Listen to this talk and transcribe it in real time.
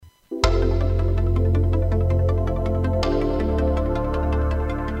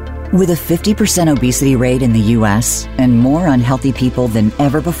With a 50% obesity rate in the U.S. and more unhealthy people than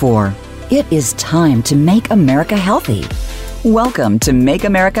ever before, it is time to make America healthy. Welcome to Make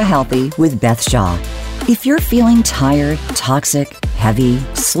America Healthy with Beth Shaw. If you're feeling tired, toxic, heavy,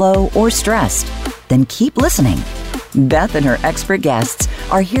 slow, or stressed, then keep listening. Beth and her expert guests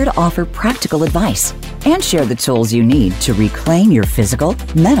are here to offer practical advice and share the tools you need to reclaim your physical,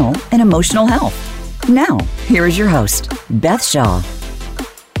 mental, and emotional health. Now, here is your host, Beth Shaw.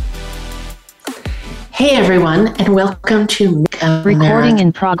 Hey everyone, and welcome to Make America. Recording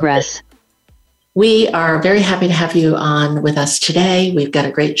in progress. We are very happy to have you on with us today. We've got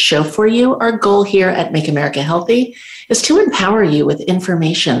a great show for you. Our goal here at Make America Healthy is to empower you with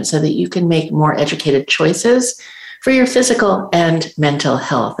information so that you can make more educated choices for your physical and mental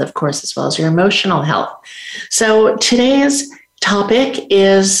health, of course, as well as your emotional health. So today's topic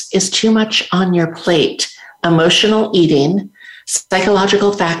is too much on your plate, emotional eating,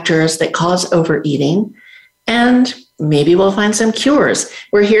 psychological factors that cause overeating, and maybe we'll find some cures.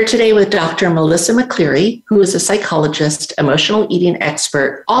 We're here today with Dr. Melissa McCreery, who is a psychologist, emotional eating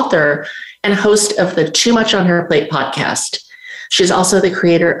expert, author, and host of the Too Much on Her Plate podcast. She's also the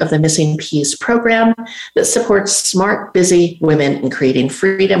creator of the Missing Piece program that supports smart, busy women in creating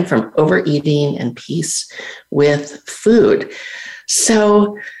freedom from overeating and peace with food.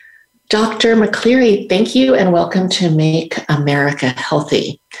 So, Dr. McCreery, thank you and welcome to Make America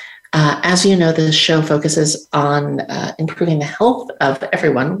Healthy. As you know, this show focuses on improving the health of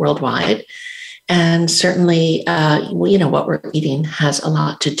everyone worldwide. And certainly, what we're eating has a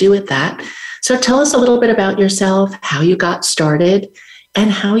lot to do with that. So tell us a little bit about yourself, how you got started,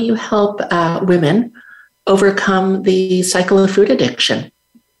 and how you help women overcome the cycle of food addiction.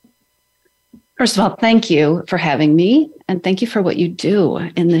 First of all, thank you for having me, and thank you for what you do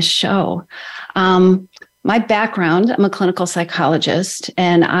in this show. My background, I'm a clinical psychologist,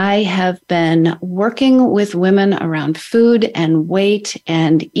 and I have been working with women around food and weight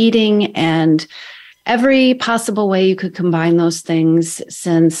and eating and every possible way you could combine those things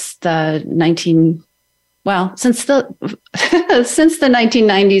since the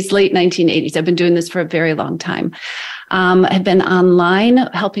 1990s, late 1980s. I've been doing this for a very long time. I've been online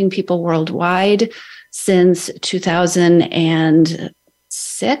helping people worldwide since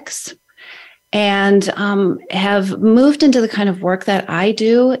 2006. And have moved into the kind of work that I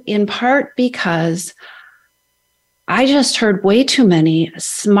do in part because I just heard way too many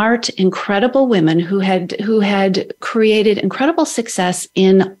smart, incredible women who had created incredible success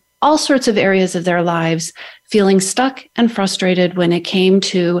in all sorts of areas of their lives, feeling stuck and frustrated when it came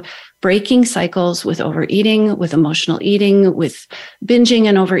to breaking cycles with overeating, with emotional eating, with binging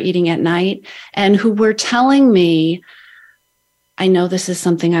and overeating at night, and who were telling me, I know this is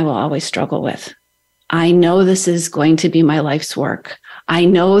something I will always struggle with. I know this is going to be my life's work. I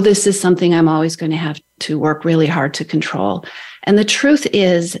know this is something I'm always going to have to work really hard to control. And the truth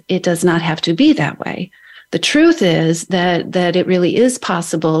is, it does not have to be that way. The truth is that it really is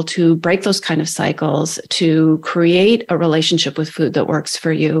possible to break those kind of cycles, to create a relationship with food that works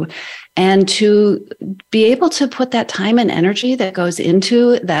for you, and to be able to put that time and energy that goes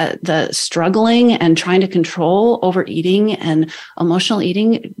into the struggling and trying to control overeating and emotional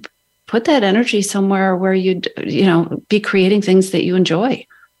eating, put that energy somewhere where you'd be creating things that you enjoy.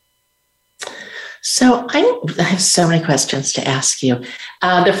 So I have so many questions to ask you.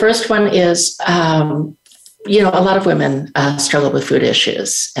 The first one is, a lot of women struggle with food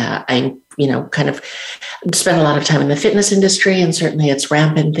issues. I kind of spend a lot of time in the fitness industry, and certainly it's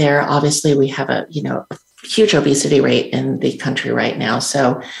rampant there. Obviously, we have a huge obesity rate in the country right now.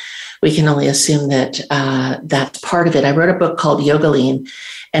 So we can only assume that that's part of it. I wrote a book called YogaLean,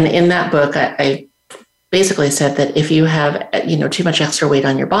 and in that book, I basically said that if you have, too much extra weight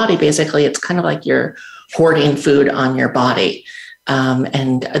on your body, basically it's kind of like you're hoarding food on your body.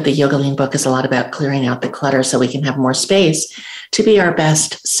 And the YogaLean book is a lot about clearing out the clutter so we can have more space to be our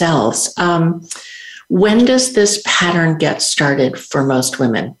best selves. When does this pattern get started for most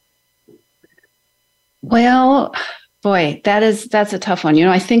women? Well, boy, that's a tough one.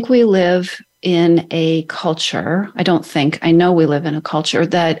 I think we live in a culture. I know we live in a culture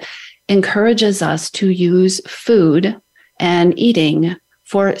that encourages us to use food and eating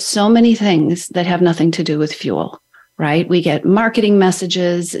for so many things that have nothing to do with fuel. Right? We get marketing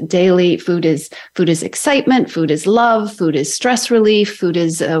messages daily. Food is excitement. Food is love. Food is stress relief. Food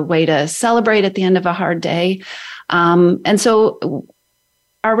is a way to celebrate at the end of a hard day. And so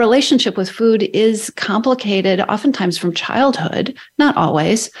our relationship with food is complicated, oftentimes from childhood, not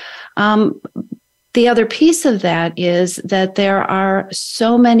always. The other piece of that is that there are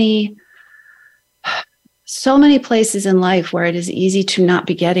so many so many places in life where it is easy to not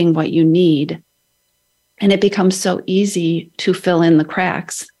be getting what you need. And it becomes so easy to fill in the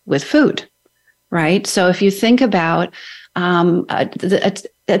cracks with food, right? So if you think about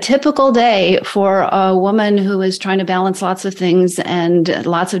a typical day for a woman who is trying to balance lots of things and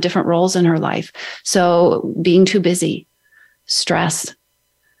lots of different roles in her life. So being too busy, stress,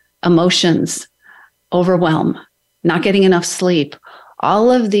 emotions, overwhelm, not getting enough sleep,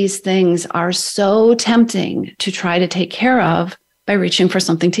 all of these things are so tempting to try to take care of by reaching for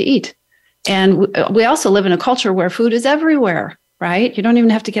something to eat. And we also live in a culture where food is everywhere, right? You don't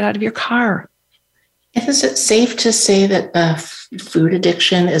even have to get out of your car. Is it safe to say that food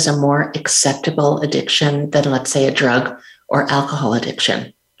addiction is a more acceptable addiction than, let's say, a drug or alcohol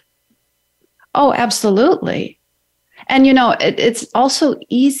addiction? Oh, absolutely. And, it's also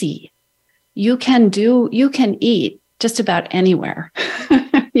easy. You can eat just about anywhere.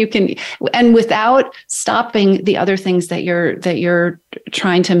 You can, and without stopping the other things that you're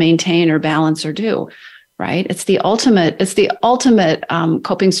trying to maintain or balance or do, right? It's the ultimate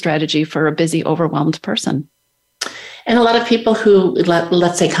coping strategy for a busy, overwhelmed person. And a lot of people who,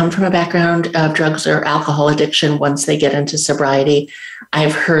 let's say, come from a background of drugs or alcohol addiction, once they get into sobriety,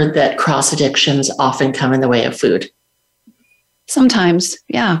 I've heard that cross addictions often come in the way of food. Sometimes,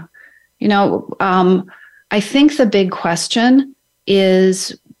 yeah. I think the big question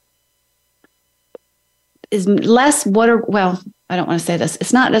is less I don't want to say this.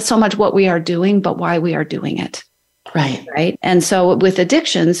 It's not so much what we are doing, but why we are doing it. Right. And so with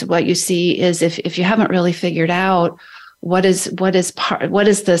addictions, what you see is if you haven't really figured out what is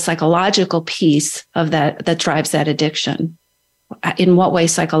the psychological piece of that drives that addiction, in what way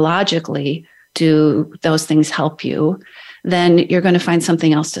psychologically do those things help you, then you're going to find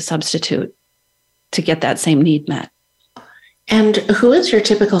something else to substitute to get that same need met. And who is your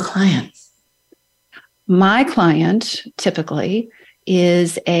typical client? My client typically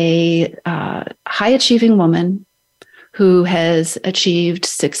is a high-achieving woman who has achieved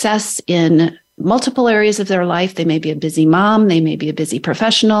success in multiple areas of their life. They may be a busy mom. They may be a busy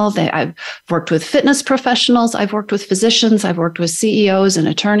professional. I've worked with fitness professionals. I've worked with physicians. I've worked with CEOs and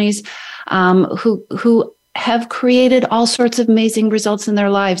attorneys who have created all sorts of amazing results in their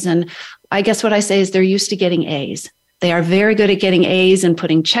lives. And I guess what I say is they're used to getting A's. They are very good at getting A's and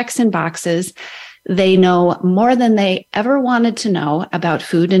putting checks in boxes. They know more than they ever wanted to know about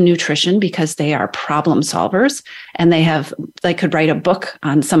food and nutrition because they are problem solvers and they could write a book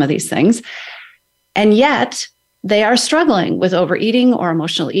on some of these things. And yet they are struggling with overeating or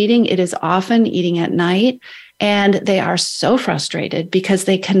emotional eating. It is often eating at night. And they are so frustrated because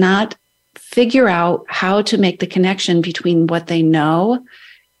they cannot figure out how to make the connection between what they know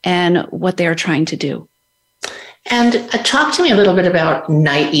and what they are trying to do. And talk to me a little bit about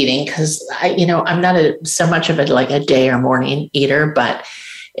night eating, because I'm not so much of a day or morning eater, but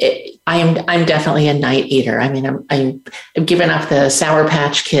I'm definitely a night eater. I mean, I've given up the Sour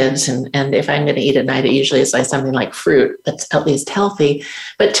Patch Kids, and if I'm going to eat at night, it usually is like something like fruit that's at least healthy.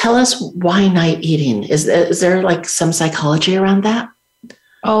 But tell us, why night eating? Is there like some psychology around that?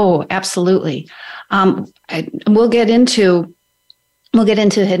 Oh, absolutely. We'll get into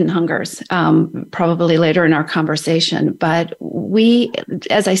hidden hungers probably later in our conversation. But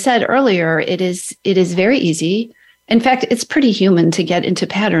as I said earlier, it is very easy. In fact, it's pretty human to get into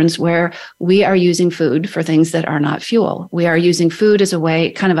patterns where we are using food for things that are not fuel. We are using food as a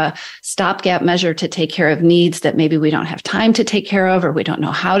way, kind of a stopgap measure to take care of needs that maybe we don't have time to take care of, or we don't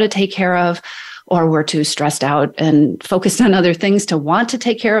know how to take care of, or we're too stressed out and focused on other things to want to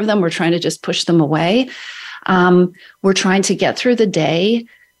take care of them. We're trying to just push them away. We're trying to get through the day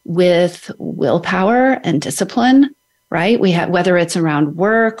with willpower and discipline, right? We have, whether it's around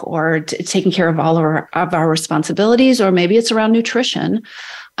work or taking care of all of our responsibilities, or maybe it's around nutrition.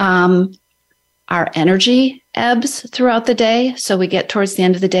 Our energy ebbs throughout the day. So we get towards the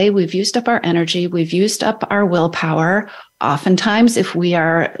end of the day, we've used up our energy, we've used up our willpower. Oftentimes, if we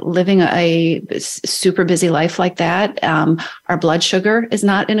are living a super busy life like that, our blood sugar is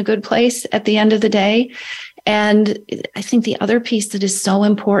not in a good place at the end of the day. And I think the other piece that is so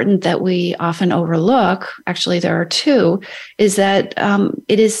important that we often overlook, actually there are two, is that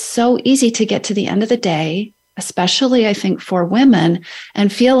it is so easy to get to the end of the day, especially I think for women,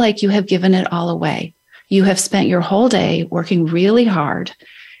 and feel like you have given it all away. You have spent your whole day working really hard,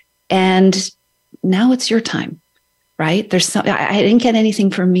 and now it's your time. Right? I didn't get anything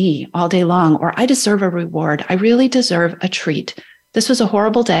for me all day long, or I deserve a reward. I really deserve a treat. This was a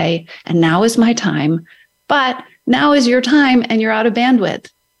horrible day, and now is my time. But now is your time, and you're out of bandwidth,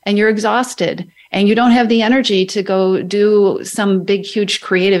 and you're exhausted, and you don't have the energy to go do some big, huge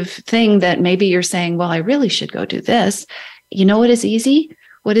creative thing that maybe you're saying, well, I really should go do this. You know what is easy?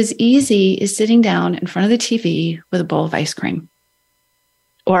 What is easy is sitting down in front of the TV with a bowl of ice cream.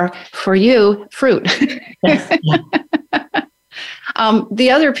 Or for you, fruit. Yes, yeah.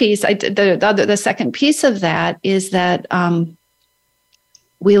 The other piece, the second piece of that is that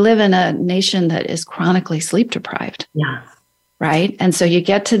we live in a nation that is chronically sleep deprived. Yeah. Right. And so you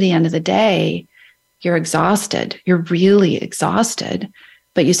get to the end of the day, you're exhausted. You're really exhausted,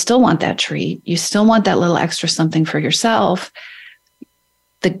 but you still want that treat. You still want that little extra something for yourself.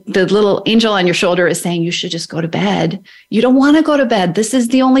 The little angel on your shoulder is saying you should just go to bed. You don't want to go to bed. This is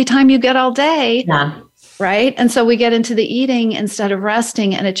the only time you get all day. Yeah. Right. And so we get into the eating instead of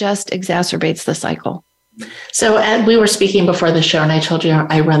resting, and it just exacerbates the cycle. So we were speaking before the show, and I told you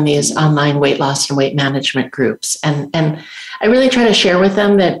I run these online weight loss and weight management groups. And I really try to share with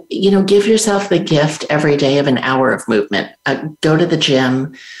them that, give yourself the gift every day of an hour of movement. Go to the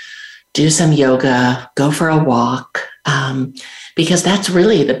gym, do some yoga, go for a walk, because that's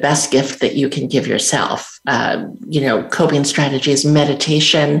really the best gift that you can give yourself. Coping strategies,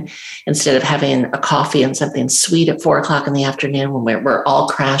 meditation, instead of having a coffee and something sweet at 4:00 in the afternoon when we're all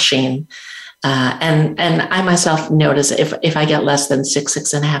crashing. And I myself notice if I get less than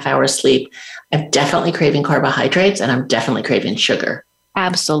 6.5 hours sleep, I'm definitely craving carbohydrates and I'm definitely craving sugar.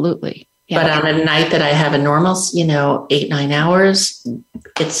 Absolutely. Yeah. But on a night that I have a normal, 8-9 hours,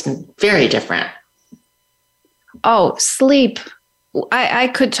 it's very different. Oh, sleep. I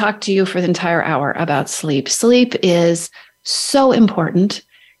could talk to you for the entire hour about sleep. Sleep is so important.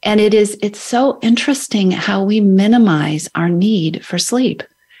 And it's so interesting how we minimize our need for sleep.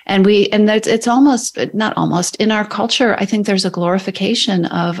 And it's almost, not almost, in our culture, I think there's a glorification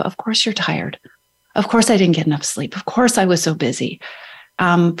of course you're tired. Of course I didn't get enough sleep. Of course I was so busy.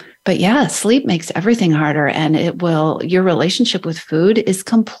 But yeah, sleep makes everything harder, and your relationship with food is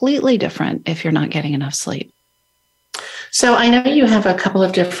completely different if you're not getting enough sleep. So I know you have a couple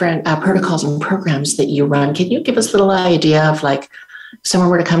of different protocols and programs that you run. Can you give us a little idea of, like, if someone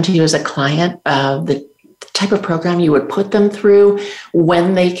were to come to you as a client, the type of program you would put them through,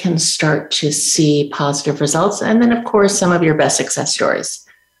 when they can start to see positive results, and then, of course, some of your best success stories?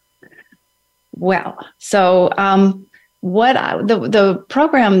 Well, so the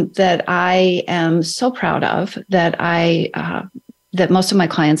program that I am so proud of that most of my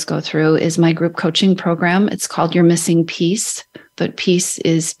clients go through is my group coaching program. It's called You're Missing Peace, but peace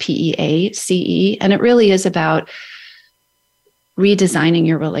is PEACE. And it really is about redesigning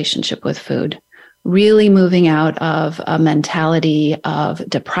your relationship with food, really moving out of a mentality of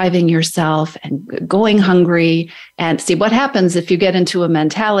depriving yourself and going hungry. And see what happens if you get into a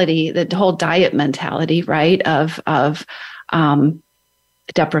mentality, the whole diet mentality, right, of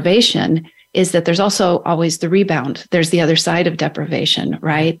deprivation, is that there's also always the rebound. There's the other side of deprivation,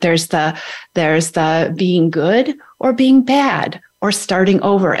 right? There's the being good or being bad or starting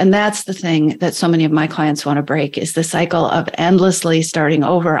over. And that's the thing that so many of my clients want to break, is the cycle of endlessly starting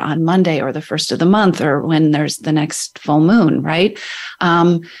over on Monday or the first of the month or when there's the next full moon, right?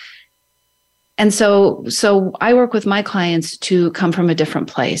 And so I work with my clients to come from a different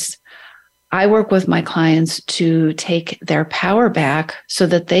place. I work with my clients to take their power back so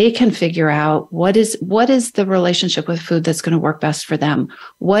that they can figure out what is the relationship with food that's going to work best for them.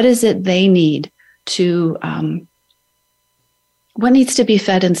 What is it they need to, what needs to be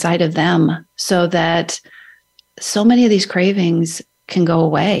fed inside of them so that so many of these cravings can go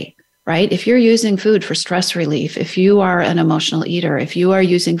away, right? If you're using food for stress relief, if you are an emotional eater, if you are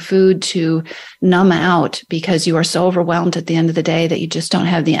using food to numb out because you are so overwhelmed at the end of the day that you just don't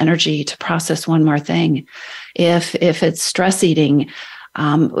have the energy to process one more thing, if it's stress eating,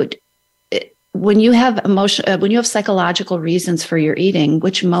 when you have psychological reasons for your eating,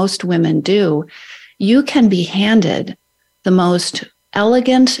 which most women do, you can be handed the most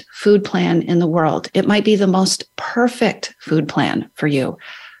elegant food plan in the world. It might be the most perfect food plan for you.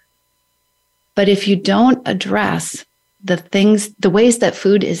 But if you don't address the ways that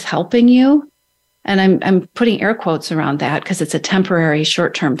food is helping you, and I'm putting air quotes around that because it's a temporary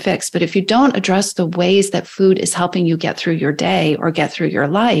short-term fix, but if you don't address the ways that food is helping you get through your day or get through your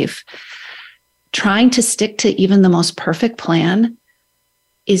life, trying to stick to even the most perfect plan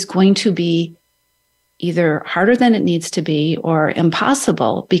is going to be either harder than it needs to be or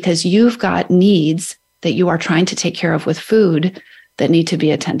impossible, because you've got needs that you are trying to take care of with food that need to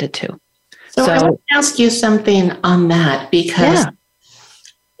be attended to. So I want to ask you something on that, because,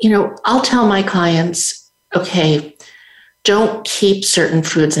 I'll tell my clients, okay, don't keep certain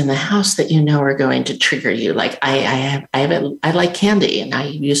foods in the house that you know are going to trigger you. Like I like candy, and I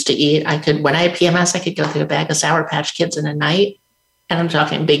used to eat. When I had PMS, I could go through a bag of Sour Patch Kids in a night, and I'm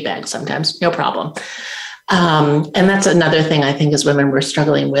talking big bags sometimes, no problem. And that's another thing I think as women we're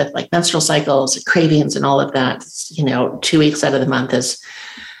struggling with, like menstrual cycles, cravings, and all of that. 2 weeks out of the month is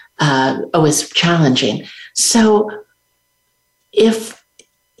always challenging. So if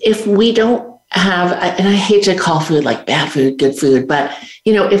we don't have, and I hate to call food like bad food, good food, but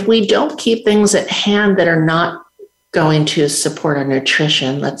if we don't keep things at hand that are not going to support our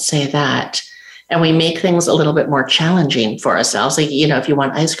nutrition, let's say that, and we make things a little bit more challenging for ourselves, like, if you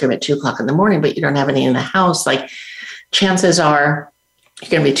want ice cream at 2:00 in the morning, but you don't have any in the house, like chances are you're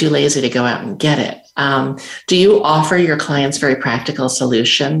going to be too lazy to go out and get it. Do you offer your clients very practical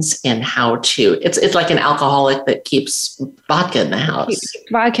solutions in how to, it's like an alcoholic that keeps vodka in the house.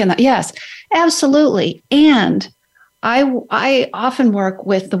 Yes, absolutely. And I often work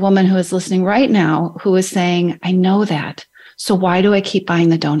with the woman who is listening right now, who is saying, I know that. So why do I keep buying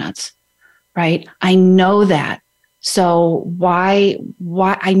the donuts? Right? I know that. So why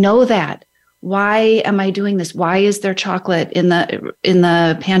I know that. Why am I doing this? Why is there chocolate in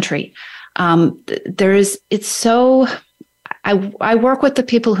the pantry? I work with the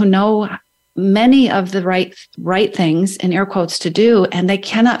people who know many of the right things, in air quotes, to do, and they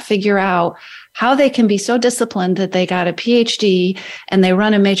cannot figure out how they can be so disciplined that they got a PhD and they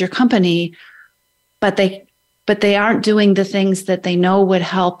run a major company, but they aren't doing the things that they know would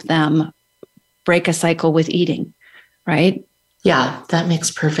help them break a cycle with eating, right? Yeah, that makes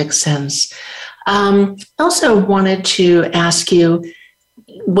perfect sense. I also wanted to ask you,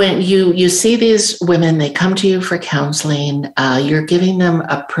 when you see these women, they come to you for counseling, you're giving them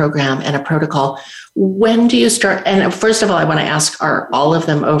a program and a protocol. When do you start? And first of all, I want to ask, are all of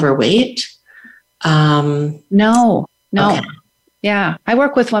them overweight? No. Okay. Yeah. I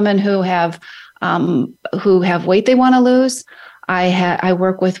work with women who have weight they want to lose. I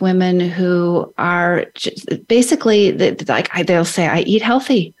work with women who are basically they'll say, I eat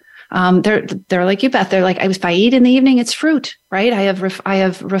healthy. They're like you, Beth. They're like, if I eat in the evening, it's fruit, right? I have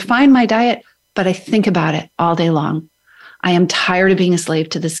refined my diet, but I think about it all day long. I am tired of being a slave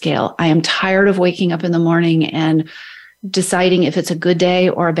to the scale. I am tired of waking up in the morning and deciding if it's a good day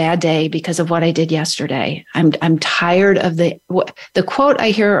or a bad day because of what I did yesterday. I'm tired of the quote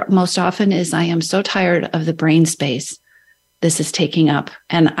I hear most often is, I am so tired of the brain space this is taking up.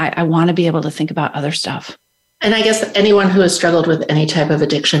 And I want to be able to think about other stuff. And I guess anyone who has struggled with any type of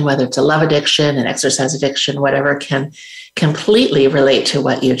addiction, whether it's a love addiction, an exercise addiction, whatever, can completely relate to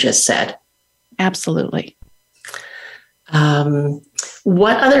what you just said. Absolutely.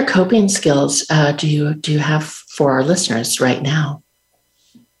 What other coping skills do you have for our listeners right now?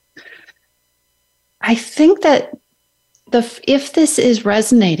 I think that if this is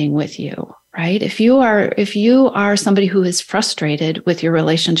resonating with you, right? If you are somebody who is frustrated with your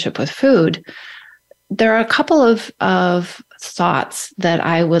relationship with food, there are a couple of thoughts that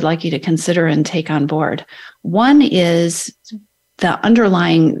I would like you to consider and take on board. One is the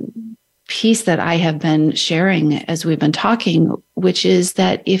underlying piece that I have been sharing as we've been talking, which is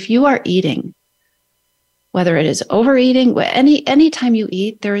that if you are eating, whether it is overeating, any time you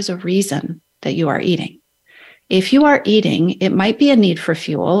eat, there is a reason that you are eating. If you are eating, it might be a need for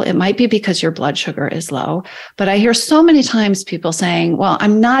fuel. It might be because your blood sugar is low. But I hear so many times people saying, well,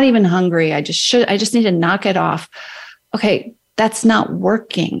 I'm not even hungry. I just need to knock it off. Okay, that's not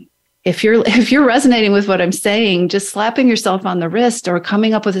working. If you're resonating with what I'm saying, just slapping yourself on the wrist or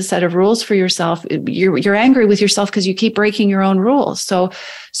coming up with a set of rules for yourself, you're angry with yourself because you keep breaking your own rules. So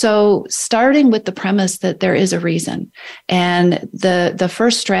starting with the premise that there is a reason. And the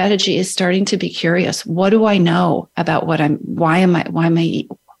first strategy is starting to be curious. What do I know about what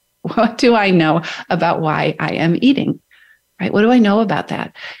do I know about why I am eating? Right? What do I know about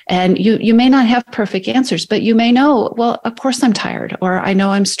that? And you may not have perfect answers, but you may know, well, of course I'm tired, or I know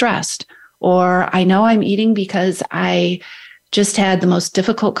I'm stressed, or I know I'm eating because I just had the most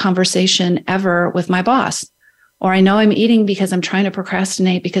difficult conversation ever with my boss, or I know I'm eating because I'm trying to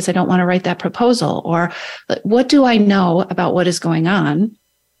procrastinate because I don't want to write that proposal, or what do I know about what is going on?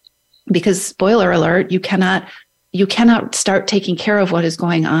 Because spoiler alert, you cannot start taking care of what is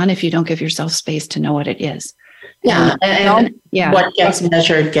going on if you don't give yourself space to know what it is. Yeah. And what gets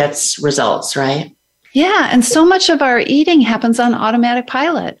measured gets results, right? Yeah. And so much of our eating happens on automatic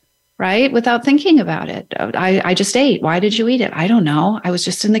pilot, right? Without thinking about it. I just ate. Why did you eat it? I don't know. I was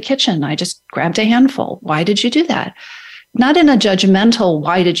just in the kitchen. I just grabbed a handful. Why did you do that? Not in a judgmental,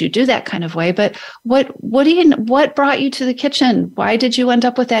 why did you do that kind of way, but what brought you to the kitchen? Why did you end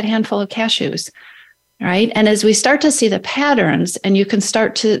up with that handful of cashews? right? And as we start to see the patterns, and you can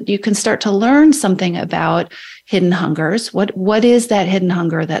start to learn something about hidden hungers. What is that hidden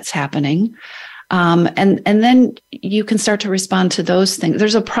hunger that's happening? And then you can start to respond to those things.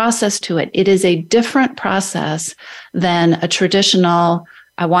 There's a process to it. It is a different process than a traditional,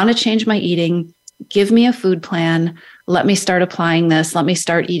 I want to change my eating, give me a food plan, let me start applying this, let me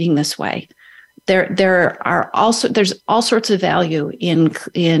start eating this way. There's all sorts of value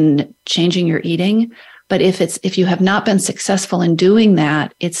in changing your eating, but if you have not been successful in doing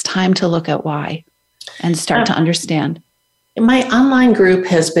that, it's time to look at why and start to understand. My online group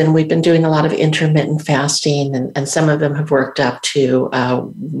we've been doing a lot of intermittent fasting, and some of them have worked up to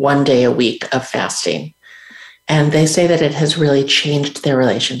 1 day a week of fasting. And they say that it has really changed their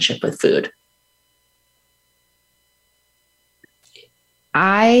relationship with food.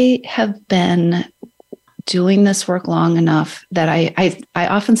 I have been doing this work long enough that I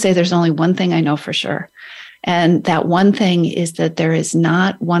often say there's only one thing I know for sure. And that one thing is that there is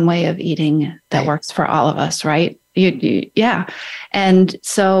not one way of eating that works for all of us, right? Yeah. And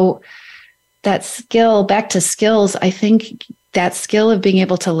so that skill, back to skills, I think that skill of being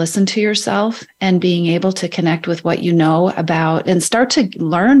able to listen to yourself and being able to connect with what you know about and start to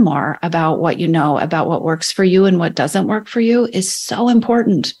learn more about what you know about what works for you and what doesn't work for you is so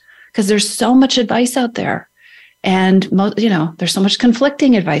important, because there's so much advice out there. And there's so much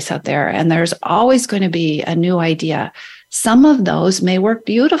conflicting advice out there, and there's always going to be a new idea. Some of those may work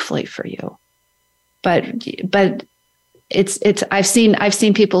beautifully for you, but I've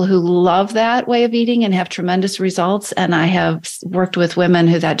seen people who love that way of eating and have tremendous results. And I have worked with women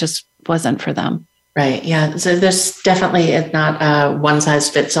who that just wasn't for them. Right. Yeah. So there's definitely not one size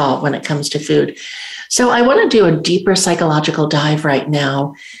fits all when it comes to food. So I want to do a deeper psychological dive right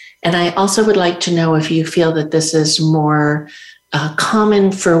now. And I also would like to know if you feel that this is more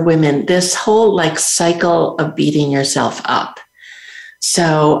common for women, this whole cycle of beating yourself up.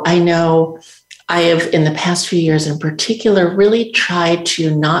 So I know I have, in the past few years in particular, really tried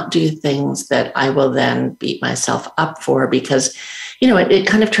to not do things that I will then beat myself up for, because, it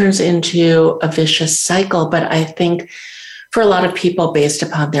kind of turns into a vicious cycle. But I think for a lot of people, based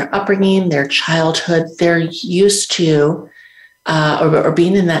upon their upbringing, their childhood, they're used to or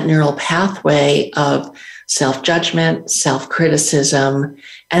being in that neural pathway of self-judgment, self-criticism,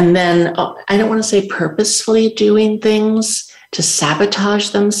 and then I don't want to say purposefully doing things to sabotage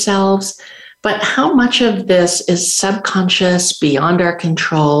themselves. But how much of this is subconscious, beyond our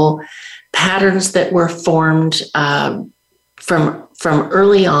control, patterns that were formed from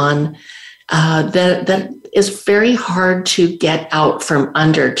early on that is very hard to get out from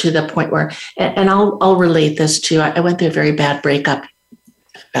under, to the point where, and I'll relate this to, I went through a very bad breakup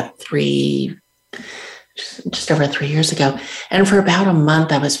about just over 3 years ago. And for about a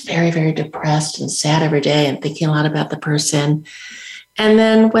month, I was very, very depressed and sad every day and thinking a lot about the person. And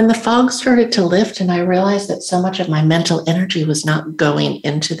then when the fog started to lift and I realized that so much of my mental energy was not going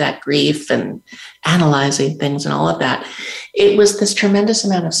into that grief and analyzing things and all of that, it was this tremendous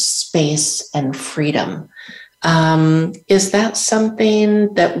amount of space and freedom. Is that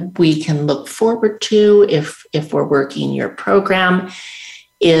something that we can look forward to if we're working your program?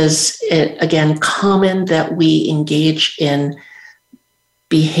 Is it, again, common that we engage in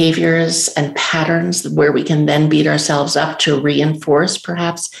behaviors and patterns where we can then beat ourselves up to reinforce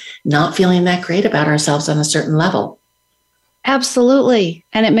perhaps not feeling that great about ourselves on a certain level? Absolutely.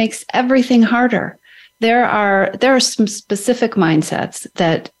 And it makes everything harder. There are some specific mindsets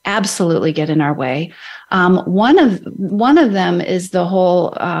that absolutely get in our way. One of them is the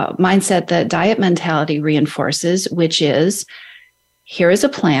whole mindset that diet mentality reinforces, which is, here is a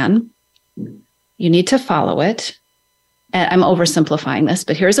plan. You need to follow it. I'm oversimplifying this,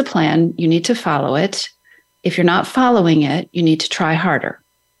 but here's a plan. You need to follow it. If you're not following it, you need to try harder,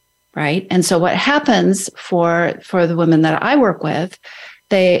 right? And so what happens for the women that I work with,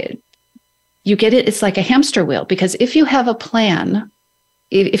 you get it, it's like a hamster wheel, because if you have a plan,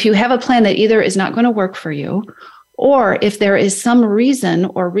 if you have a plan that either is not going to work for you, or if there is some reason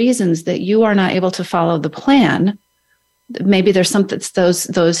or reasons that you are not able to follow the plan, maybe there's something,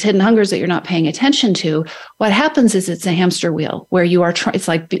 those hidden hungers that you're not paying attention to. What happens is it's a hamster wheel where you are it's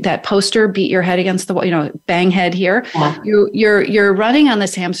like that poster, beat your head against the wall, bang head here. Yeah. You're running on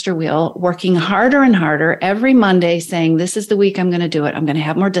this hamster wheel, working harder and harder every Monday, saying, this is the week I'm going to do it. I'm going to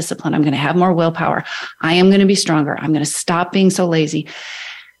have more discipline. I'm going to have more willpower. I am going to be stronger. I'm going to stop being so lazy.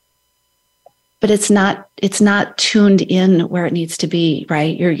 But it's not tuned in where it needs to be,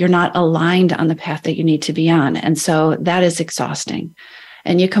 right? You're not aligned on the path that you need to be on. And so that is exhausting.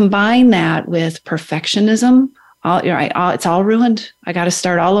 And you combine that with perfectionism It's all ruined. I got to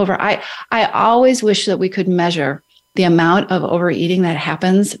start all over. I always wish that we could measure the amount of overeating that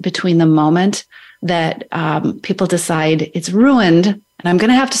happens between the moment that people decide it's ruined and I'm going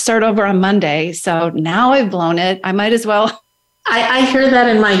to have to start over on Monday. So now I've blown it. I might as well. I hear that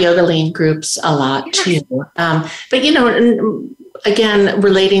in my YogaLean groups a lot too. But, again,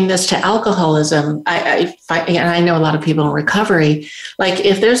 relating this to alcoholism, I know a lot of people in recovery, like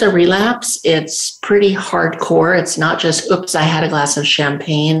if there's a relapse, it's pretty hardcore. It's not just, oops, I had a glass of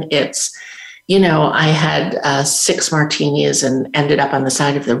champagne. It's, I had 6 martinis and ended up on the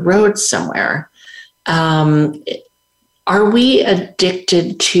side of the road somewhere. Are we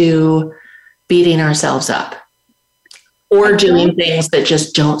addicted to beating ourselves up or doing things that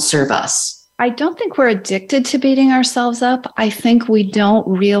just don't serve us? I don't think we're addicted to beating ourselves up. I think we don't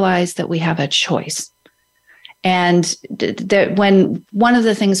realize that we have a choice. And that when one of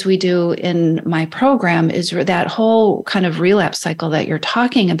the things we do in my program is that whole kind of relapse cycle that you're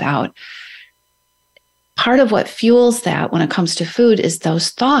talking about, part of what fuels that when it comes to food is those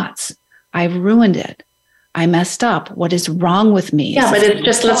thoughts. I've ruined it. I messed up. What is wrong with me? Yeah, but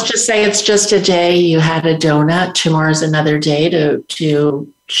let's just say it's just a day. You had a donut. Tomorrow's another day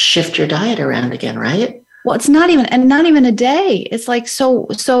to shift your diet around again, right? Well, it's not even a day. It's like,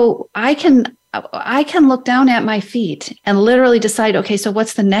 so I can look down at my feet and literally decide, okay, so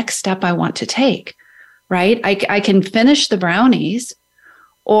what's the next step I want to take, right? I can finish the brownies,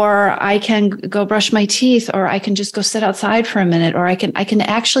 or I can go brush my teeth, or I can just go sit outside for a minute, or I can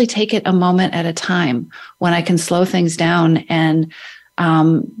actually take it a moment at a time when I can slow things down. And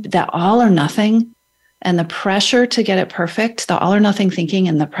that all or nothing and the pressure to get it perfect, the all or nothing thinking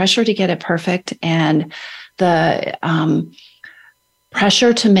and the pressure to get it perfect, and the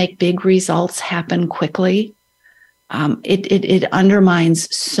pressure to make big results happen quickly, it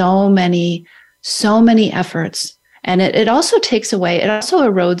undermines so many efforts. And it also takes away, it also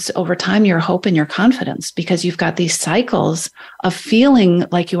erodes over time your hope and your confidence, because you've got these cycles of feeling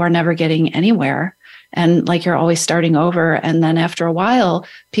like you are never getting anywhere and like you're always starting over. And then after a while,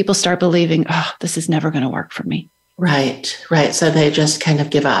 people start believing, oh, this is never going to work for me. Right. So they just kind of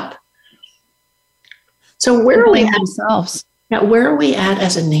give up. So where are we at themselves? Now, where are we at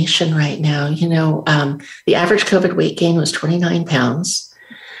as a nation right now? The average COVID weight gain was 29 pounds.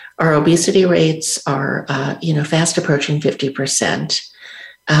 Our obesity rates are, fast approaching 50%.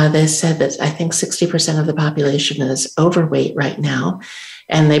 They said that I think 60% of the population is overweight right now,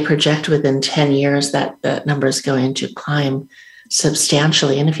 and they project within 10 years that the number is going to climb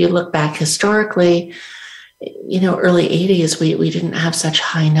substantially. And if you look back historically, early 80s, we didn't have such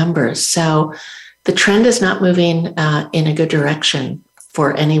high numbers. So the trend is not moving in a good direction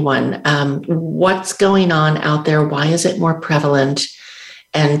for anyone. What's going on out there? Why is it more prevalent?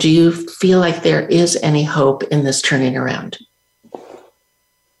 And do you feel like there is any hope in this turning around?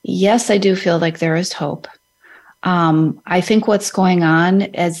 Yes, I do feel like there is hope. I think what's going on,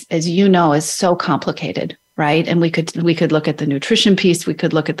 as you know, is so complicated, right? And we could look at the nutrition piece, we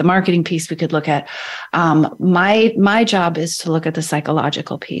could look at the marketing piece, we could look at my job is to look at the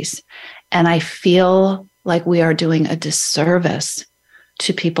psychological piece. And I feel like we are doing a disservice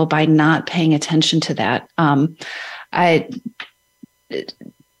to people by not paying attention to that.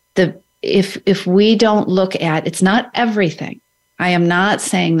 If we don't look at, it's not everything. I am not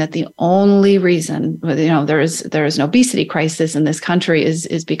saying that the only reason, there is an obesity crisis in this country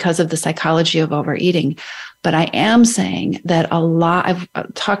is because of the psychology of overeating. But I am saying that I've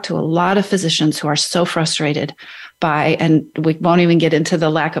talked to a lot of physicians who are so frustrated by, and we won't even get into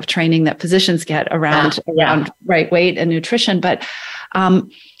the lack of training that physicians get around right weight and nutrition, but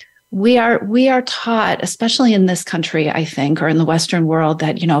we are taught, especially in this country, I think, or in the Western world,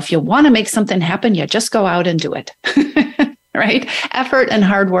 that, if you want to make something happen, you just go out and do it, right? Effort and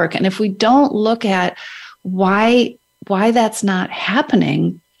hard work. And if we don't look at why that's not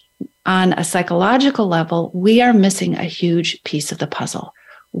happening on a psychological level, we are missing a huge piece of the puzzle.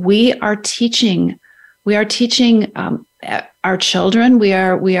 We are teaching our children. We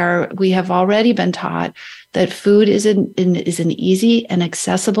have already been taught that food is an easy and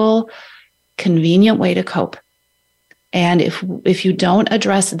accessible, convenient way to cope. And if you don't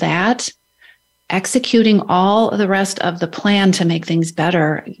address that, executing all the rest of the plan to make things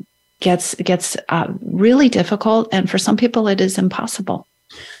better gets really difficult. And for some people, it is impossible.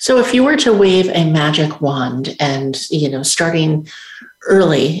 So if you were to wave a magic wand and, starting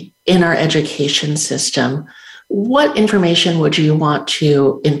early in our education system, what information would you want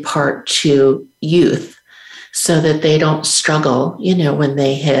to impart to youth so that they don't struggle, when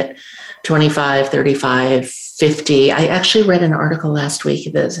they hit 25, 35, 50? I actually read an article last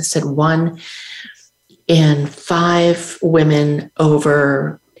week that said in 5 women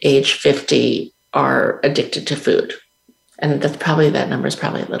over age 50 are addicted to food. And that number is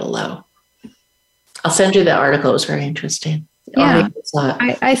probably a little low. I'll send you the article. It was very interesting. Yeah,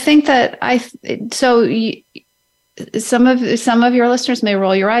 I think that some of your listeners may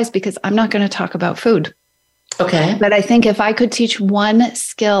roll your eyes because I'm not going to talk about food. Okay. But I think if I could teach one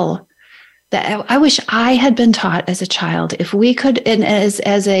skill that I wish I had been taught as a child, if we could, and as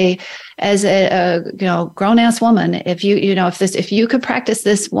a grown ass woman, if you could practice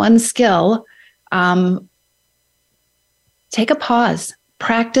this one skill, take a pause.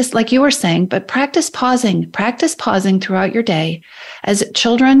 Practice, like you were saying, but practice pausing throughout your day. As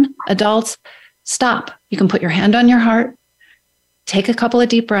children, adults, stop. You can put your hand on your heart, take a couple of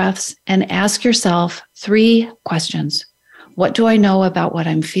deep breaths, and ask yourself 3 questions. What do I know about what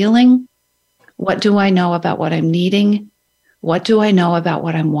I'm feeling? What do I know about what I'm needing? What do I know about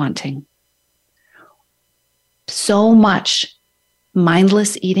what I'm wanting? So much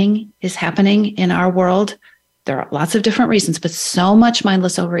mindless eating is happening in our world. There are lots of different reasons, but so much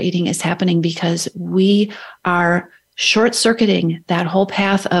mindless overeating is happening because we are short-circuiting that whole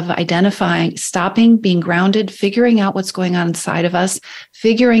path of identifying, stopping, being grounded, figuring out what's going on inside of us,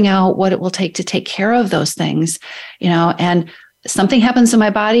 figuring out what it will take to take care of those things, and something happens in my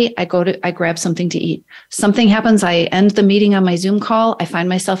body, I grab something to eat. Something happens, I end the meeting on my Zoom call, I find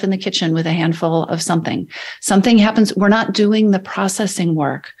myself in the kitchen with a handful of something. Something happens, we're not doing the processing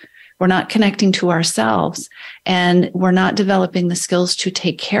work. We're not connecting to ourselves, and we're not developing the skills to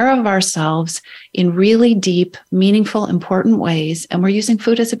take care of ourselves in really deep, meaningful, important ways. And we're using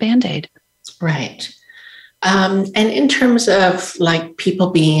food as a Band-Aid. Right. And in terms of like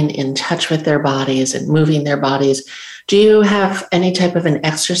people being in touch with their bodies and moving their bodies, do you have any type of an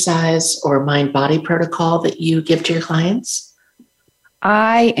exercise or mind-body protocol that you give to your clients?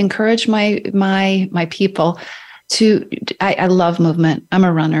 I encourage my people to, I love movement. I'm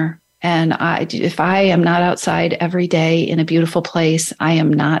a runner. And if I am not outside every day in a beautiful place, I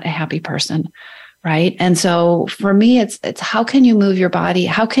am not a happy person, right? And so for me, it's how can you move your body?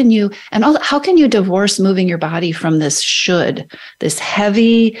 How can you divorce moving your body from this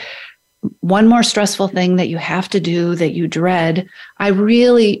heavy, one more stressful thing that you have to do that you dread? I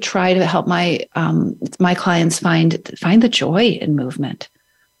really try to help my clients find the joy in movement.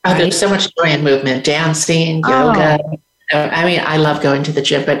 Oh, there's so much joy in movement, dancing, yoga. I mean, I love going to the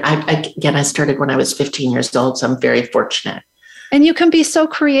gym, but I started when I was 15 years old, so I'm very fortunate. And you can be so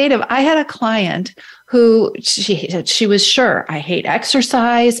creative. I had a client who she was sure, I hate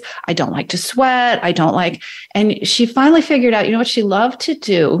exercise. I don't like to sweat. And she finally figured out, what she loved to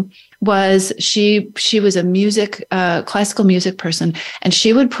do was she was a classical music person, and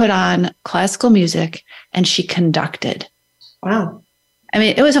she would put on classical music and she conducted. Wow. I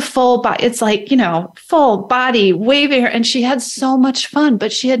mean, it was a full body. It's like, full body waving her. And she had so much fun,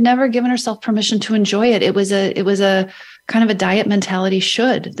 but she had never given herself permission to enjoy it. It was a kind of a diet mentality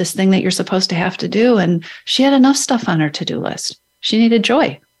this thing that you're supposed to have to do. And she had enough stuff on her to-do list. She needed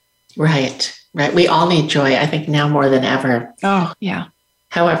joy. Right. We all need joy, I think, now more than ever. Oh, yeah.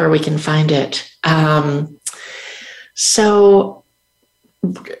 However we can find it. So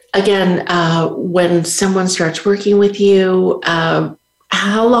again, when someone starts working with you,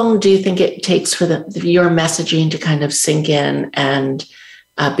 how long do you think it takes for your messaging to kind of sink in and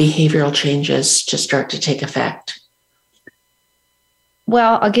behavioral changes to start to take effect?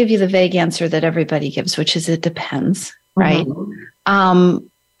 Well, I'll give you the vague answer that everybody gives, which is it depends, right? Mm-hmm.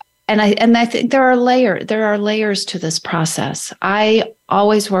 And I think there are layers to this process. I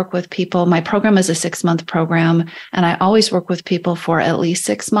always work with people. My program is a 6-month program, and I always work with people for at least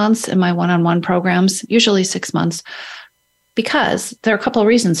 6 months in my one-on-one programs, usually 6 months. Because there are a couple of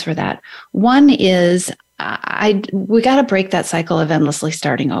reasons for that. One is we got to break that cycle of endlessly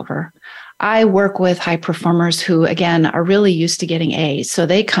starting over. I work with high performers who, again, are really used to getting A's. So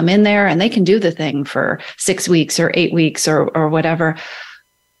they come in there and they can do the thing for 6 weeks or 8 weeks or whatever.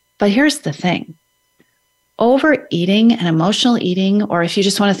 But here's the thing. Overeating and emotional eating, or if you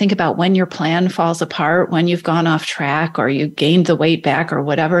just want to think about when your plan falls apart, when you've gone off track or you gained the weight back or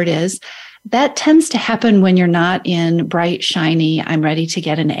whatever it is, that tends to happen when you're not in bright, shiny, I'm ready to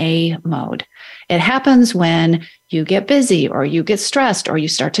get an A mode. It happens when you get busy or you get stressed or you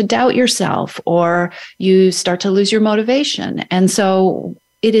start to doubt yourself or you start to lose your motivation. And so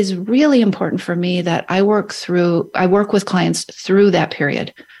it is really important for me that I work with clients through that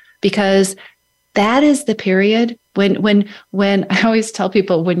period, because that is the period when I always tell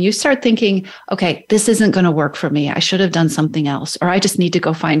people, when you start thinking, okay, this isn't going to work for me, I should have done something else, or I just need to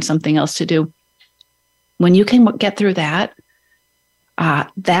go find something else to do. When you can get through that,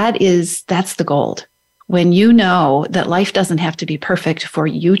 that's the gold. when you know that life doesn't have to be perfect for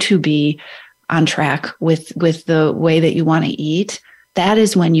you to be on track with the way that you want to eat, that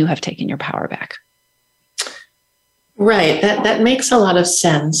is when you have taken your power back. Right. That makes a lot of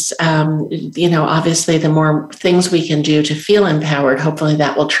sense. Obviously, the more things we can do to feel empowered, hopefully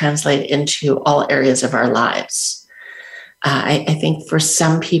that will translate into all areas of our lives. I think for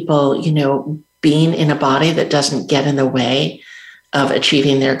some people, being in a body that doesn't get in the way of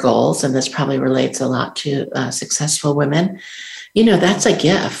achieving their goals, and this probably relates a lot to successful women, that's a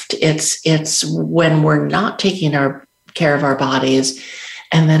gift. It's when we're not taking care of our bodies,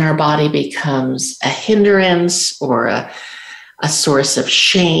 and then our body becomes a hindrance or a source of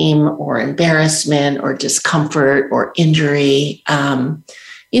shame or embarrassment or discomfort or injury.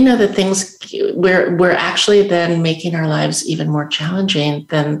 The things we're actually then making our lives even more challenging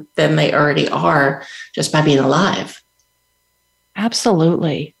than they already are just by being alive.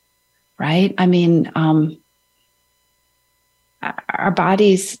 Absolutely. Right. I mean, our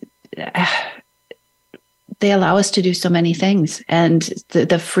bodies, they allow us to do so many things. And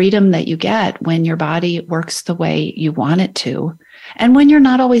the freedom that you get when your body works the way you want it to, and when you're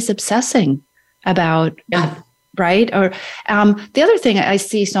not always obsessing about, right? Or the other thing I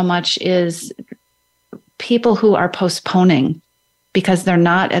see so much is people who are postponing because they're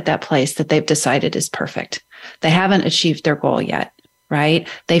not at that place that they've decided is perfect. They haven't achieved their goal yet. Right?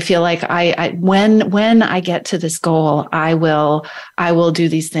 They feel like when I get to this goal, I will do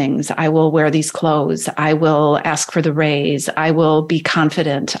these things. I will wear these clothes. I will ask for the raise. I will be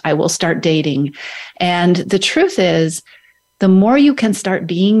confident. I will start dating. And the truth is, the more you can start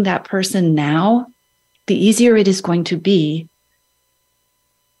being that person now, the easier it is going to be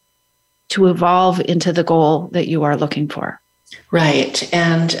to evolve into the goal that you are looking for. Right.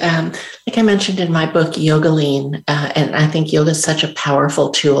 And like I mentioned in my book, YogaLean, and I think yoga is such a powerful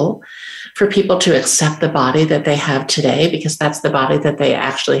tool for people to accept the body that they have today, because that's the body that they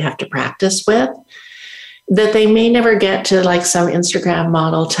actually have to practice with, that they may never get to like some Instagram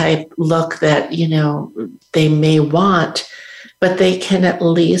model type look that, they may want, but they can at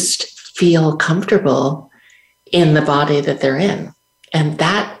least feel comfortable in the body that they're in. And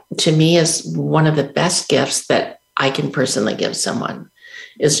that, to me, is one of the best gifts that I can personally give someone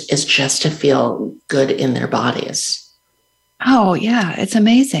is just to feel good in their bodies. Oh yeah, it's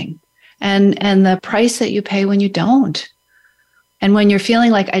amazing. And the price that you pay when you don't. And when you're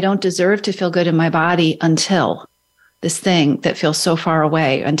feeling like I don't deserve to feel good in my body until this thing that feels so far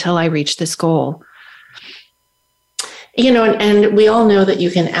away, until I reach this goal. And we all know that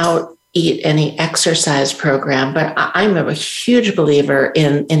you can out-eat any exercise program, but I'm a huge believer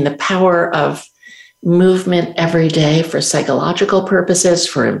in the power of movement every day for psychological purposes,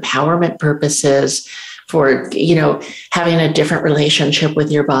 for empowerment purposes, for, having a different relationship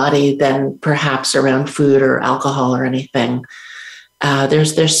with your body than perhaps around food or alcohol or anything.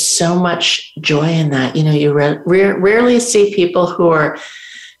 There's so much joy in that. You rarely see people who are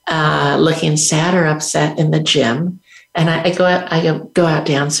looking sad or upset in the gym. And I go out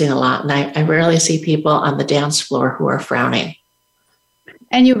dancing a lot, and I rarely see people on the dance floor who are frowning.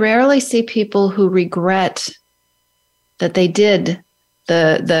 And you rarely see people who regret that they did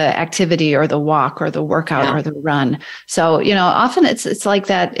the activity or the walk or the workout or the run. So, often it's like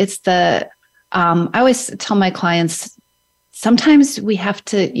that. It's I always tell my clients, sometimes you have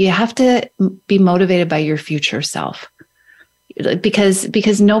to be motivated by your future self,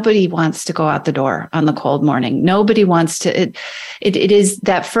 because nobody wants to go out the door on the cold morning. Nobody wants to, it is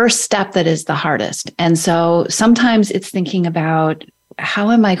that first step that is the hardest. And so sometimes it's thinking about,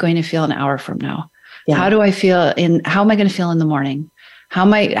 how am I going to feel an hour from now? Yeah. How am I going to feel in the morning?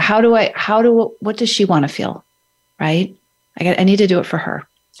 What does she want to feel? Right? I need to do it for her.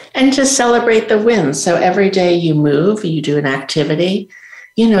 And to celebrate the wins. So every day you move, you do an activity,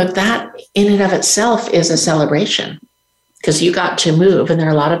 that in and of itself is a celebration, because you got to move. And there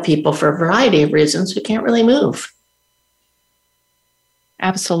are a lot of people, for a variety of reasons, who can't really move.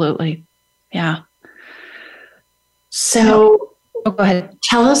 Absolutely. Yeah. So go ahead.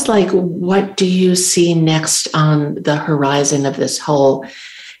 Tell us, what do you see next on the horizon of this whole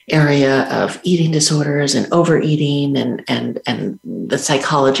area of eating disorders and overeating and the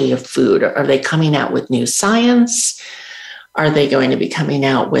psychology of food? Are they coming out with new science? Are they going to be coming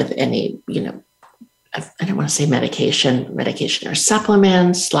out with any, I don't want to say medication or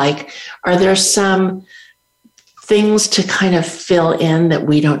supplements? Are there some things to kind of fill in that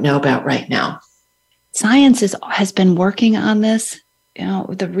we don't know about right now? Science has been working on this.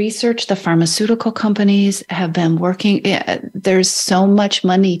 The research, the pharmaceutical companies have been working. There's so much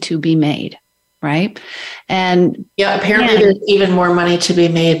money to be made right? And yeah, apparently there's even more money to be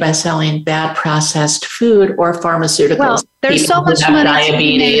made by selling bad processed food or pharmaceuticals. Well, there's so much money to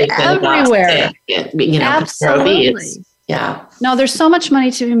be made everywhere. Absolutely. Yeah. No, there's so much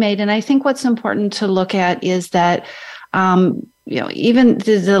money to be made. And I think what's important to look at is that, even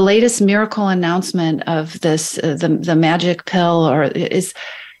the latest miracle announcement of this, the magic pill, or is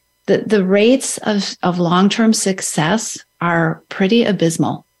the rates of long-term success are pretty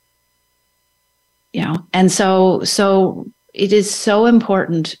abysmal. And so it is so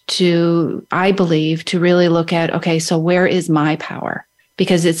important I believe, to really look at, okay, so where is my power?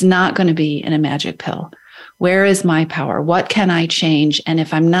 Because it's not going to be in a magic pill. Where is my power? What can I change? And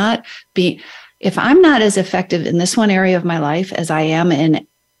if I'm not as effective in this one area of my life as I am in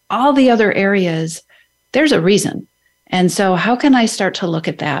all the other areas, there's a reason. And so how can I start to look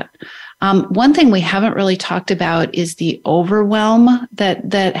at that? One thing we haven't really talked about is the overwhelm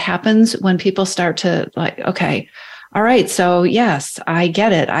that happens when people start to like, okay, all right, so yes, I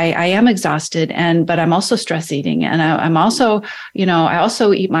get it. I am exhausted, but I'm also stress eating, and I'm also, I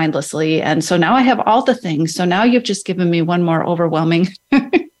also eat mindlessly, and so now I have all the things. So now you've just given me one more overwhelming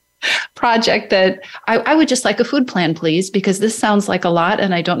project that I would just like a food plan, please, because this sounds like a lot,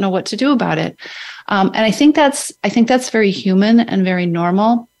 and I don't know what to do about it. And I think that's very human and very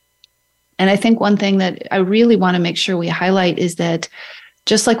normal. And I think one thing that I really want to make sure we highlight is that,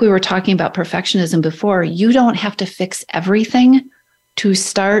 just like we were talking about perfectionism before, you don't have to fix everything to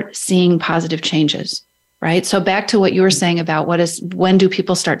start seeing positive changes, right? So back to what you were saying about when do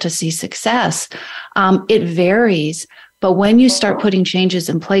people start to see success? It varies, but when you start putting changes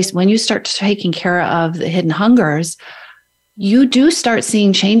in place, when you start taking care of the hidden hungers, you do start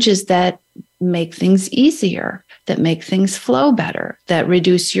seeing changes that make things easier, that make things flow better, that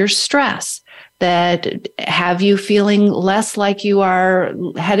reduce your stress, that have you feeling less like you are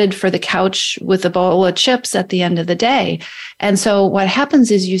headed for the couch with a bowl of chips at the end of the day. And so what happens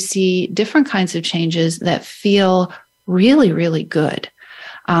is you see different kinds of changes that feel really, really good.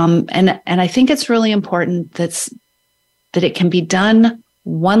 And I think it's really important that it can be done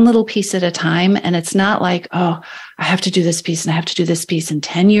one little piece at a time. And it's not like, oh, I have to do this piece and I have to do this piece. And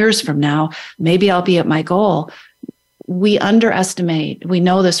 10 years from now, maybe I'll be at my goal. We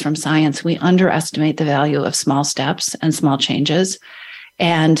know this from science, we underestimate the value of small steps and small changes.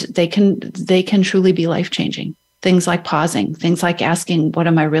 And they can truly be life-changing. Things like pausing, things like asking, what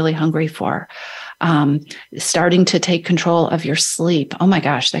am I really hungry for? Starting to take control of your sleep. Oh my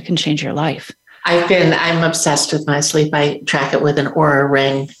gosh, that can change your life. I'm obsessed with my sleep. I track it with an Oura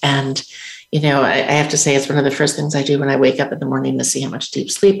ring. And, I have to say it's one of the first things I do when I wake up in the morning to see how much deep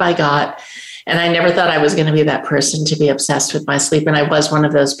sleep I got. And I never thought I was going to be that person to be obsessed with my sleep. And I was one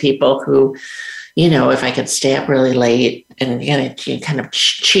of those people who, if I could stay up really late and kind of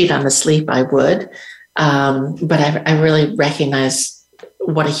cheat on the sleep, I would. But I really recognize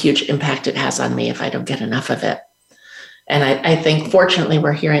what a huge impact it has on me if I don't get enough of it. And I think, fortunately,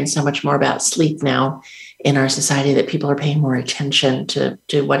 we're hearing so much more about sleep now in our society that people are paying more attention to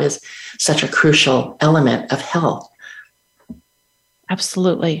what is such a crucial element of health.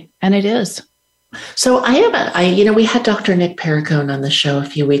 Absolutely. And it is. So we had Dr. Nick Perricone on the show a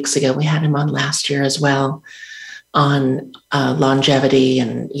few weeks ago. We had him on last year as well on longevity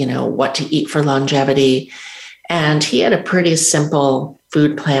and, what to eat for longevity. And he had a pretty simple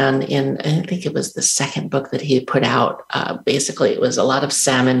food plan I think it was the second book that he had put out. Basically, it was a lot of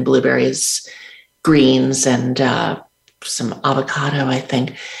salmon, blueberries, greens, and some avocado, I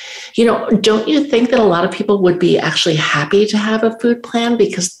think. Don't you think that a lot of people would be actually happy to have a food plan,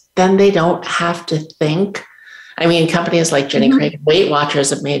 because then they don't have to think? I mean, companies like Jenny Craig and Weight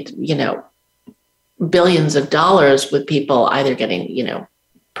Watchers have made, billions of dollars with people either getting,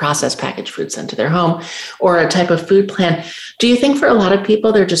 processed packaged food sent to their home or a type of food plan. Do you think for a lot of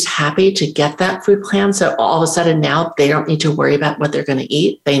people, they're just happy to get that food plan? So all of a sudden now they don't need to worry about what they're going to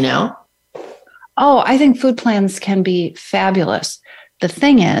eat. They know. Oh, I think food plans can be fabulous. The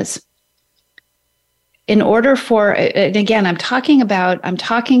thing is, in order for, and again, I'm talking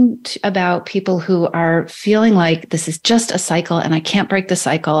about people who are feeling like this is just a cycle and I can't break the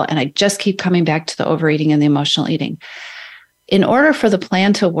cycle and I just keep coming back to the overeating and the emotional eating. In order for the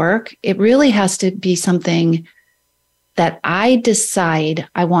plan to work, it really has to be something that I decide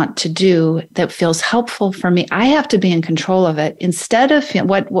I want to do that feels helpful for me. I have to be in control of it, instead of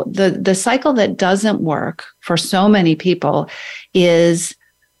what the cycle that doesn't work for so many people is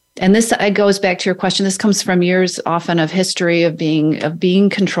And this goes back to your question. This comes from years often of history of being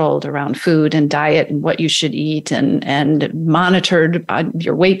controlled around food and diet and what you should eat and monitored,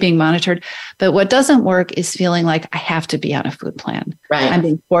 your weight being monitored. But what doesn't work is feeling like I have to be on a food plan. Right. I'm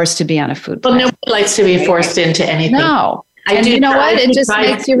being forced to be on a food plan. Well, nobody likes to be forced into anything. No. And you know what? It just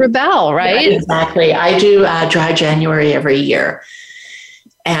makes you rebel, right? Yeah, exactly. I do dry January every year.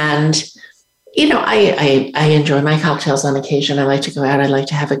 And I enjoy my cocktails on occasion. I like to go out. I like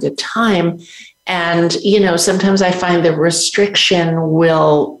to have a good time. And, sometimes I find the restriction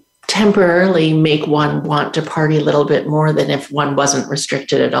will temporarily make one want to party a little bit more than if one wasn't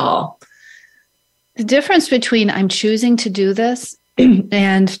restricted at all. The difference between I'm choosing to do this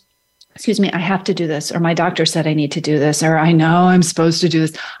and, I have to do this, or my doctor said I need to do this, or I know I'm supposed to do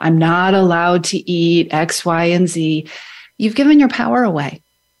this. I'm not allowed to eat X, Y, and Z. You've given your power away.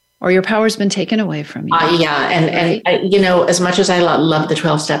 Or your power's been taken away from you. And as much as I love the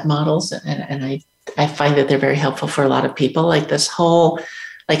 12-step models, and I find that they're very helpful for a lot of people, like this whole,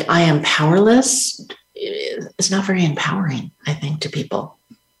 like, I am powerless is not very empowering, I think, to people.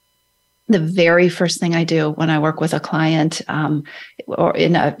 The very first thing I do when I work with a client, or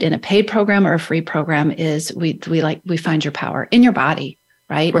in a paid program or a free program, is we find your power in your body,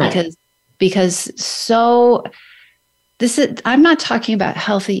 right? Because I'm not talking about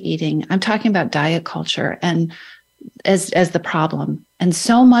healthy eating. I'm talking about diet culture and as the problem. And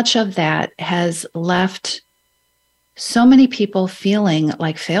so much of that has left so many people feeling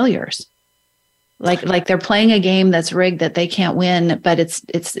like failures. Like they're playing a game that's rigged, that they can't win, but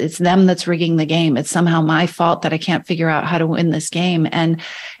it's them that's rigging the game. It's somehow my fault that I can't figure out how to win this game. And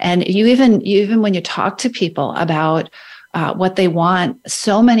you even when you talk to people about what they want,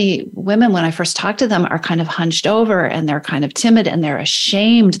 so many women, when I first talk to them, are kind of hunched over and they're kind of timid and they're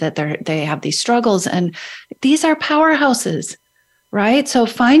ashamed that they have these struggles. And these are powerhouses, right? So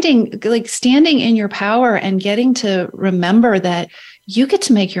standing in your power and getting to remember that you get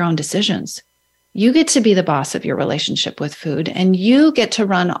to make your own decisions. You get to be the boss of your relationship with food, and you get to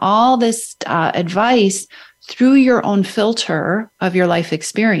run all this advice through your own filter of your life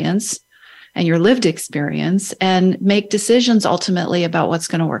experience and your lived experience, and make decisions ultimately about what's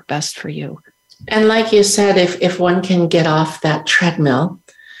going to work best for you. And like you said, if one can get off that treadmill,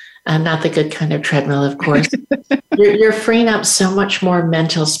 not the good kind of treadmill, of course, you're freeing up so much more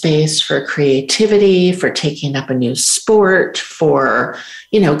mental space for creativity, for taking up a new sport, for,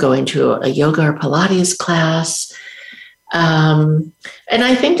 going to a yoga or Pilates class. And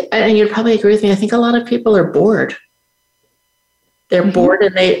I think, and you'd probably agree with me, I think a lot of people are bored. They're bored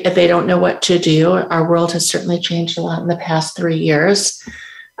and they don't know what to do. Our world has certainly changed a lot in the past 3 years.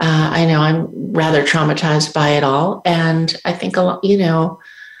 I know I'm rather traumatized by it all. And I think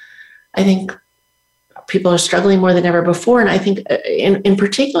I think people are struggling more than ever before. And I think in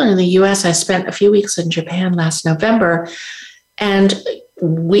particular in the US, I spent a few weeks in Japan last November, and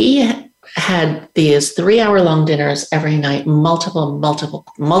we had these 3-hour-long dinners every night, multiple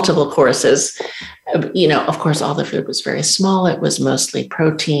courses. Of course, all the food was very small. It was mostly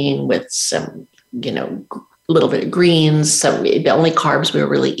protein with some, little bit of greens. The only carbs we were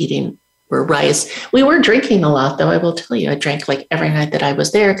really eating were rice. We were drinking a lot, though, I will tell you. I drank like every night that I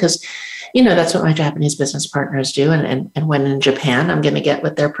was there because, that's what my Japanese business partners do. And when in Japan, I'm going to get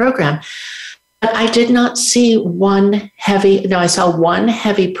with their program. But I did not see I saw one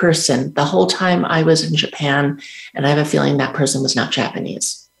heavy person the whole time I was in Japan, and I have a feeling that person was not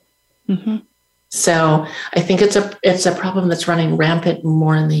Japanese. Mm-hmm. So I think it's a problem that's running rampant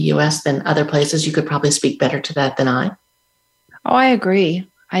more in the US than other places. You could probably speak better to that than I. Oh, I agree.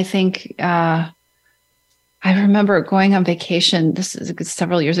 I think I remember going on vacation. This is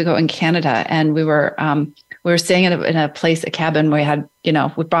several years ago in Canada, and we were staying in a place, a cabin. We had,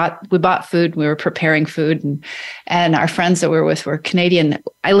 we bought food. We were preparing food, and our friends that we were with were Canadian.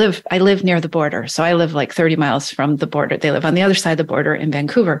 I live near the border, so I live like 30 miles from the border. They live on the other side of the border in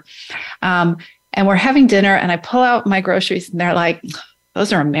Vancouver, and we're having dinner. And I pull out my groceries, and they're like,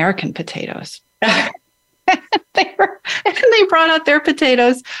 "Those are American potatoes." They brought out their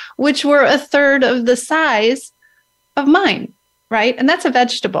potatoes, which were a third of the size of mine. Right. And that's a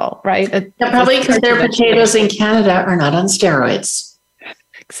vegetable, right? Probably because their potatoes in Canada are not on steroids.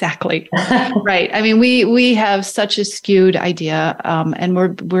 Exactly. Right. I mean, we have such a skewed idea, and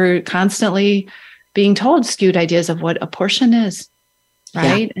we're constantly being told skewed ideas of what a portion is.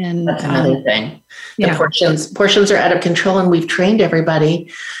 Right. Yeah, and that's another thing. The portions are out of control, and we've trained everybody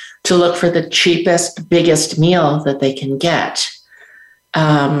to look for the cheapest, biggest meal that they can get.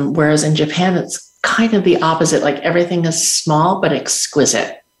 Whereas in Japan, it's kind of the opposite. Like everything is small, but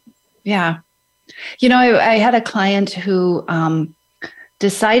exquisite. Yeah. I had a client who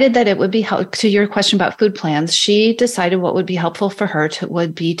decided that it would be to your question about food plans. She decided what would be helpful for her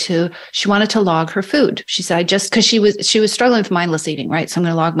she wanted to log her food. She said, because she was struggling with mindless eating, right? So I'm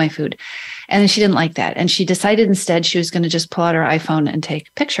going to log my food. And she didn't like that. And she decided instead she was going to just pull out her iPhone and take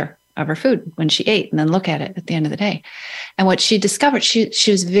a picture of her food when she ate and then look at it at the end of the day. And what she discovered,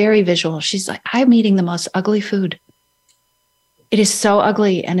 she was very visual. She's like, I'm eating the most ugly food. It is so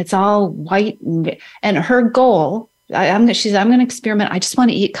ugly and it's all white. And her goal, I'm going to experiment. I just want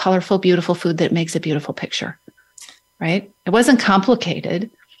to eat colorful, beautiful food that makes a beautiful picture, right? It wasn't complicated,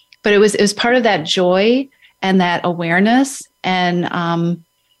 but it was part of that joy and that awareness and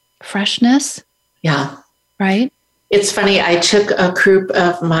freshness. Yeah. Right? It's funny. I took a group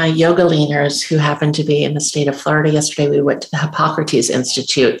of my YogaLeaners who happened to be in the state of Florida yesterday. We went to the Hippocrates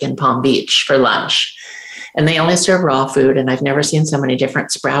Institute in Palm Beach for lunch, and they only serve raw food. And I've never seen so many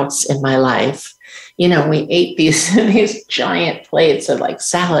different sprouts in my life. You know, we ate these giant plates of like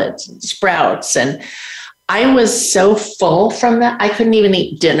salads and sprouts. And I was so full from that. I couldn't even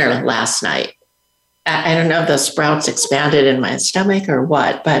eat dinner last night. I don't know if the sprouts expanded in my stomach or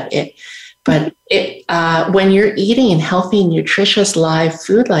what, but when you're eating healthy, nutritious, live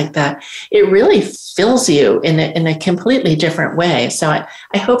food like that, it really fills you in a completely different way. So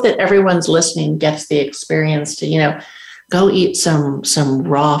I hope that everyone's listening gets the experience to, go eat some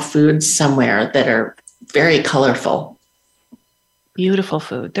raw foods somewhere that are very colorful. Beautiful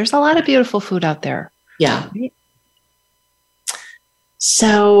food. There's a lot of beautiful food out there. Yeah.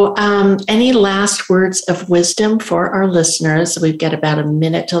 So any last words of wisdom for our listeners? We've got about a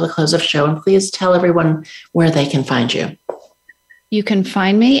minute till the close of the show, and please tell everyone where they can find you. You can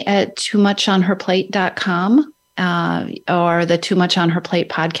find me at toomuchonherplate.com or the Too Much on Her Plate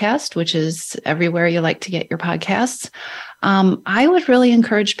podcast, which is everywhere you like to get your podcasts. I would really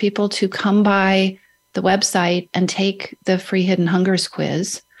encourage people to come by the website and take the free Hidden Hungers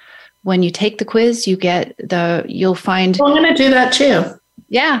quiz. When you take the quiz, you'll find... Well, I'm going to do that too.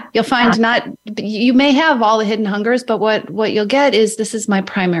 Yeah, you'll find you may have all the hidden hungers, but what you'll get is this is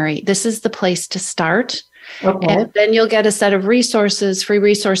the place to start. Okay. And then you'll get a set of resources, free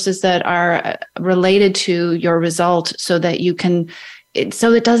resources that are related to your result so that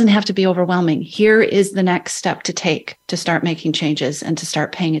so it doesn't have to be overwhelming. Here is the next step to take to start making changes and to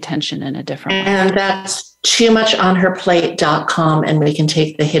start paying attention in a different way. And that's toomuchonherplate.com, and we can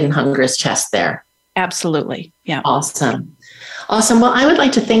take the Hidden Hungers test there. Absolutely. Yeah. Awesome. Well, I would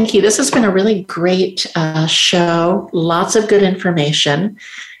like to thank you. This has been a really great show. Lots of good information.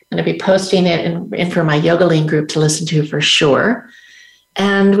 I'm going to be posting it in for my YogaLean group to listen to for sure.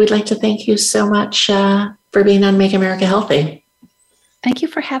 And we'd like to thank you so much for being on Make America Healthy. Thank you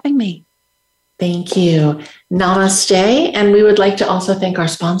for having me. Thank you. Namaste. And we would like to also thank our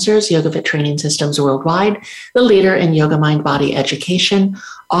sponsors, YogaFit Training Systems Worldwide, the leader in yoga mind body education,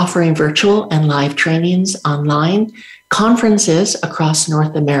 offering virtual and live trainings online, conferences across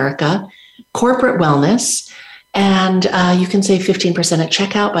North America, corporate wellness, and you can save 15% at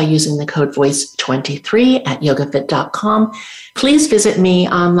checkout by using the code VOICE23 at yogafit.com. Please visit me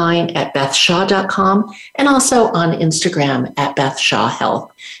online at bethshaw.com and also on Instagram at Beth Shaw Health.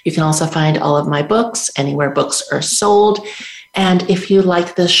 You can also find all of my books anywhere books are sold. And if you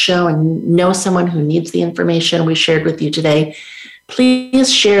like this show and know someone who needs the information we shared with you today,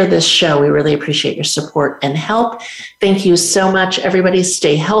 please share this show. We really appreciate your support and help. Thank you so much, everybody.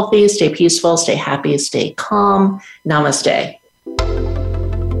 Stay healthy, stay peaceful, stay happy, stay calm. Namaste.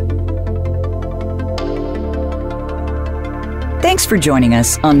 Thanks for joining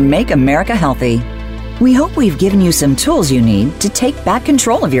us on Make America Healthy. We hope we've given you some tools you need to take back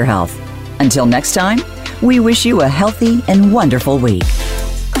control of your health. Until next time, we wish you a healthy and wonderful week.